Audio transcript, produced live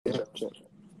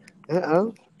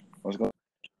Uh-oh. What's going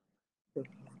What's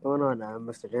going on now,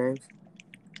 Mr. James?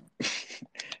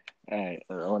 All right,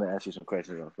 I want to ask you some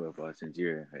questions about football since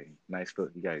you're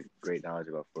you got great knowledge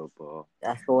about football,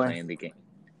 That's for playing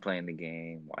the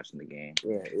game, watching the game.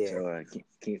 yeah, yeah. So,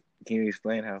 can you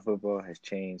explain how football has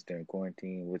changed during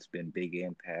quarantine? What's been big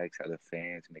impacts? How the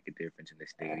fans make a difference in the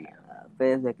stadium?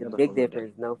 Fans make a Tell us a big little bit.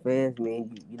 difference. No fans,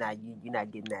 man, you're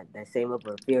not getting that same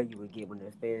level of feel you would get when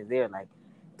there's fans there. Like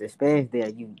there's fans there,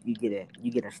 you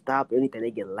get a stop or anything.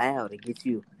 They get loud. It gets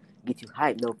you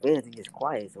hyped. No fans, it's just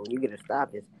quiet. So when you get a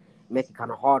stop, it make it kind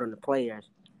of hard on the players.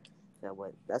 So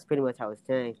what? That's pretty much how it's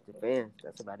changed. The fans.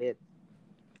 That's about it.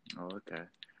 Oh, okay.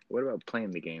 What about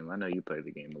playing the game? I know you play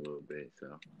the game a little bit,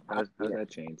 so how's Yeah, that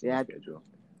changed in your yeah. schedule?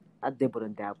 I dibbled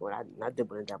and dabbled. I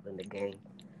dibbled and dabbled in the game.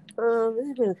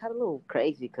 It's been kind of a little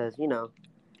crazy because with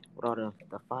all the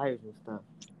fires and stuff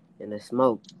and the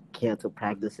smoke, cancel Hmm.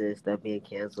 practices, stuff being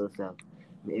canceled. So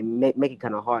it make it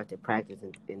kind of hard to practice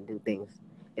and do things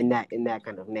in that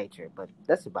kind of nature. But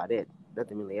that's about it.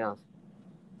 Nothing really else.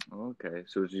 Okay,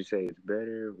 so would you say it's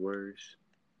better, worse?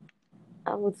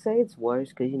 I would say it's worse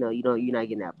because you're not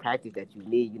getting that practice that you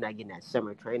need. You're not getting that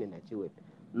summer training that you would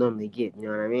normally get. You know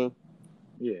what I mean?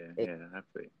 Yeah, It, yeah, I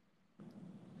feel.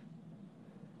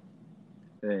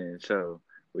 And so,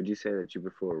 would you say that you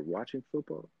prefer watching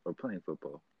football or playing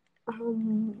football? I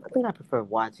think I prefer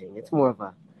watching. It's more of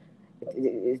a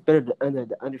it's better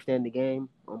to understand the game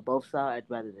on both sides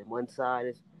rather than one side.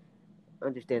 It's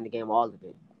understand the game, all of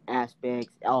it,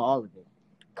 aspects, all of it,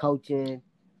 coaching,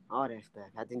 all that stuff.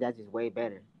 I think that's just way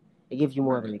better. It gives you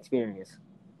more of Right. an experience.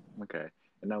 Okay.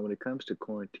 And now, when it comes to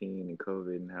quarantine and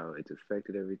COVID and how it's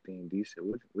affected everything, do you say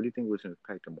what do you think was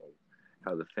impacting more?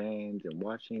 How the fans and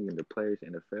watching and the players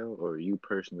in the NFL, or you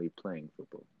personally playing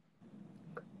football?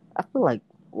 I feel like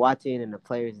watching and the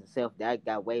players itself that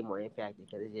got way more impacted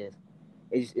because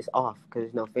it's off because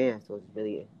there's no fans, so it's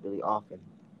really off and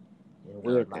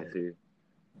weird Okay, like.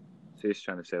 so you're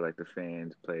trying to say like the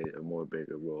fans played a more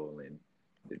bigger role and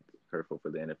it's hurtful for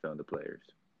the NFL and the players.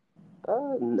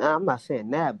 Nah, I'm not saying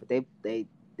that, but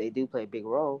they do play a big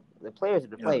role. The players are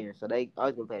the Yeah. players, so they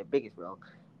always gonna play the biggest role.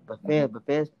 Hmm. But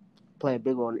fans play a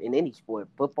big role in any sport: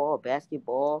 football,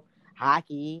 basketball,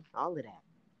 hockey, all of that.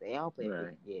 They all play a big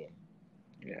Right. yeah.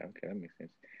 Yeah. Okay, that makes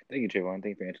sense. Thank you, Trayvon. Thank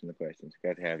you for answering the questions.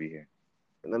 Glad to have you here.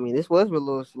 I mean, this was a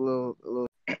little.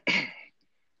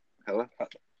 Hello,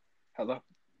 Hello?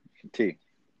 T.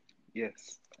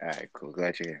 Yes. All right, cool.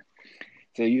 Glad you're here.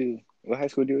 So what high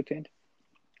school do you attend?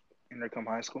 Intercom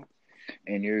High School?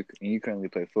 And you currently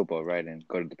play football, right? And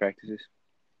go to the practices.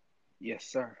 Yes,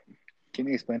 sir. Can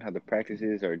you explain how the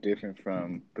practices are different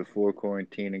from before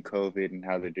quarantine and COVID, and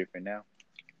how they're different now?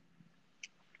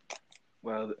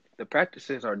 Well, the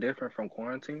practices are different from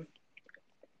quarantine.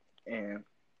 And,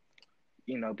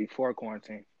 before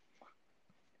quarantine,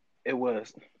 it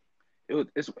was,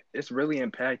 it's really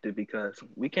impacted because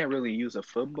we can't really use a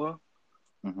football.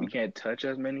 We Mm-hmm. can't touch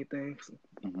as many things.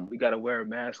 Mm-hmm. We got to wear a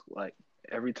mask like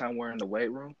every time we're in the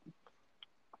weight room.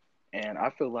 And I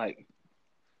feel like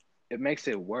it makes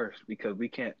it worse because we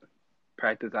can't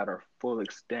practice at our full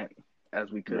extent as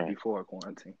we could Right. before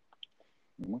quarantine.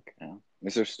 Okay.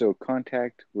 Is there still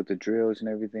contact with the drills and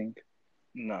everything?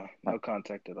 No, Uh, no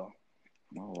contact at all.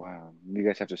 Oh wow. You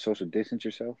guys have to social distance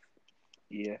yourself?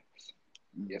 Yes.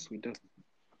 Mm. Yes, we do.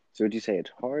 So would you say it's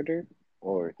harder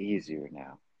or easier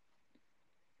now?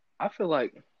 I feel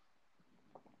like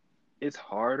it's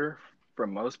harder for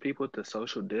most people to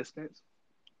social distance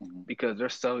Mm-hmm. because they're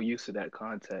so used to that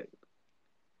contact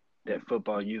that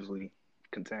football usually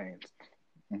contains.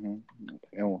 Mm-hmm.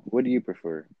 And what do you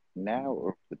prefer, now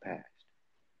or the past?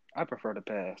 I prefer to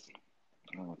pass.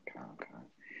 Okay, okay.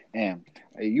 And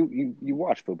you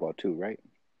watch football too, right?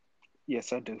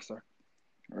 Yes, I do, sir.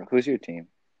 Or who's your team?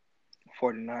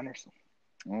 49ers.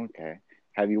 Okay.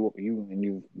 Have you've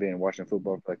been watching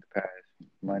football for like the past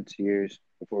months, years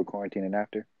before quarantine and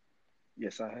after?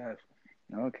 Yes, I have.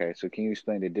 Okay. So can you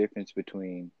explain the difference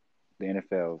between the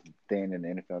NFL then and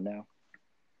the NFL now?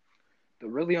 The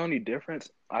really only difference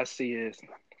I see is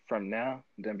from now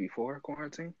than before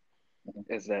quarantine Mhm.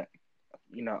 is that,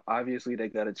 obviously they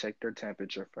got to check their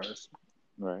temperature first.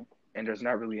 Right. And there's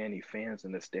not really any fans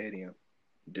in the stadium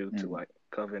due to Mm. like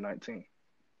COVID-19.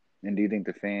 And do you think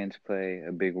the fans play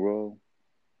a big role?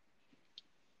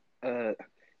 Uh,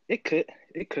 it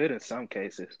could in some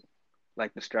cases,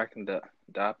 like distracting the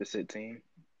opposite team,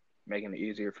 making it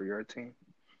easier for your team.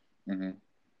 Hmm.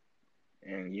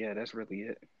 And yeah, that's really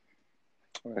it.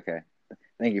 Okay.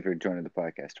 Thank you for joining the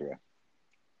podcast, Terrell.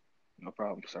 No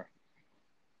problem, sir.